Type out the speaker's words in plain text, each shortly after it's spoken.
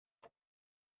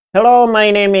Hello,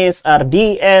 my name is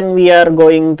Ardi and we are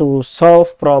going to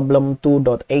solve problem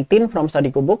 2.18 from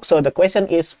Sadiku book. So the question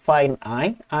is find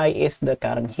I. I is the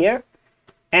current here.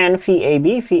 And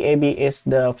VAB. VAB is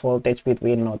the voltage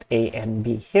between node A and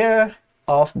B here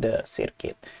of the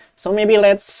circuit. So maybe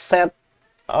let's set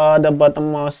the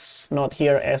bottommost node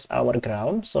here as our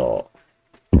ground. So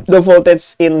the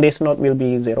voltage in this node will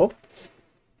be 0.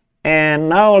 And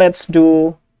now let's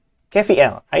do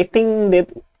KVL. I think that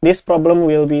this problem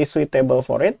will be suitable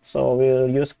for it. So we'll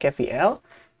use KVL.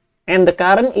 And the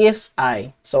current is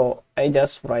I. So I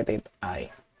just write it I.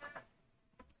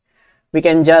 We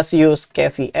can just use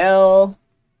KVL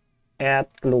at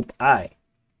loop I.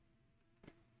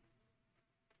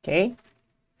 Okay.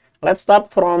 Let's start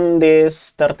from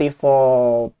this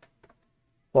 34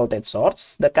 voltage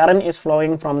source. The current is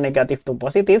flowing from negative to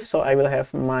positive. So I will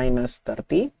have minus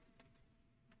 30.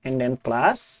 And then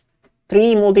plus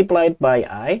 3 multiplied by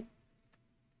I.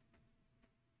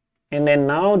 And then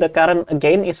now the current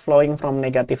again is flowing from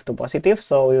negative to positive.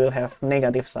 So we will have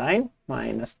negative sign,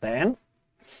 minus 10.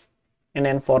 And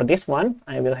then for this one,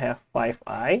 I will have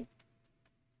 5I.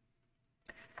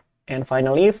 And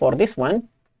finally, for this one,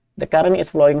 the current is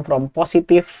flowing from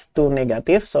positive to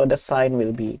negative. So the sign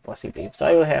will be positive. So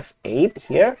I will have 8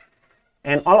 here.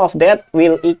 And all of that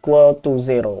will equal to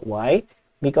 0. Why?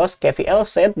 Because KVL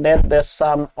said that the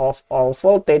sum of all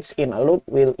voltage in a loop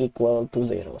will equal to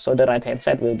 0. So the right hand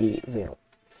side will be 0.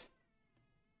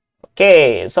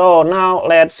 Okay, so now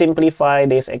let's simplify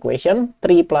this equation.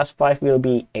 3 plus 5 will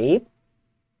be 8.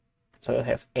 So we'll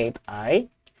have 8I.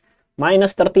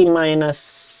 Minus 30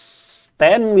 minus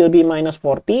 10 will be minus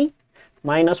 40.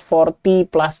 Minus 40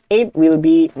 plus 8 will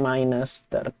be minus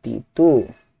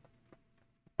 32.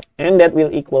 And that will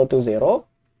equal to 0.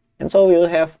 And so we'll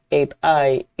have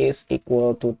 8I is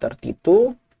equal to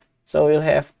 32. So we'll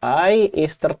have I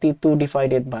is 32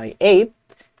 divided by 8.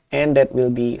 And that will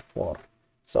be 4.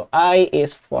 So I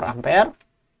is 4 ampere.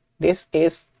 This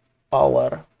is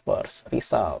our first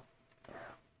result.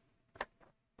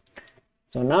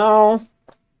 So now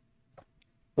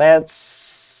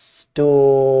let's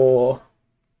do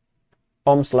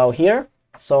Ohm's law here.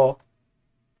 So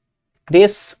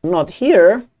this node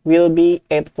here will be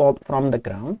 8 volt from the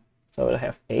ground. So we'll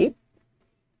have 8.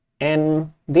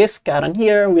 And this current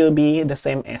here will be the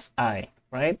same as I,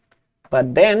 right?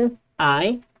 But then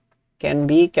I can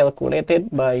be calculated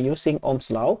by using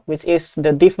Ohm's law, which is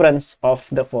the difference of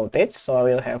the voltage. So I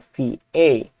will have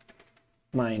VA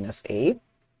minus 8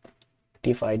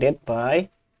 divided by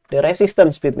the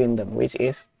resistance between them, which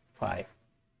is 5.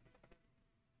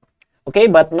 Okay,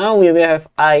 but now we will have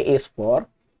I is 4.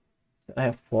 So I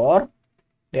have 4.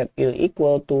 That will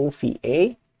equal to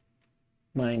VA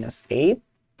minus 8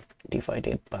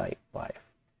 divided by 5.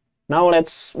 Now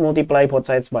let's multiply both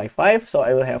sides by 5. So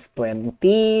I will have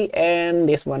 20 and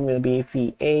this one will be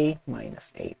VA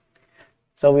minus 8.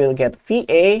 So we'll get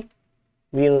VA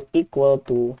will equal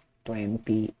to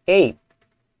 28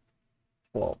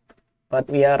 volt. But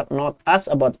we are not asked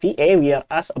about VA, we are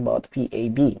asked about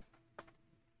VAB.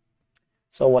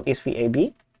 So what is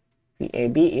VAB?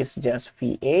 VAB is just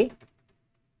VA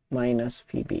minus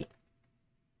VB.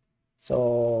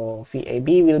 So VA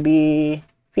will be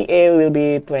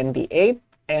 28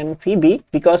 and VB,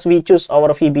 because we choose our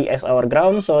VB as our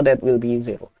ground, so that will be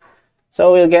 0.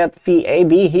 So we'll get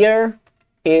VAB here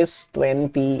is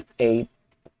 28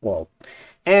 volt.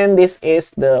 And this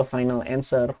is the final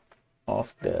answer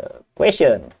of the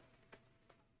question.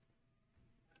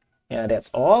 Yeah, that's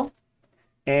all.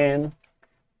 And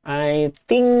I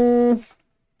think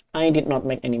I did not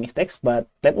make any mistakes, but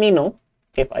let me know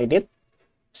if I did.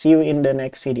 See you in the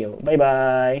next video. Bye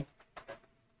bye.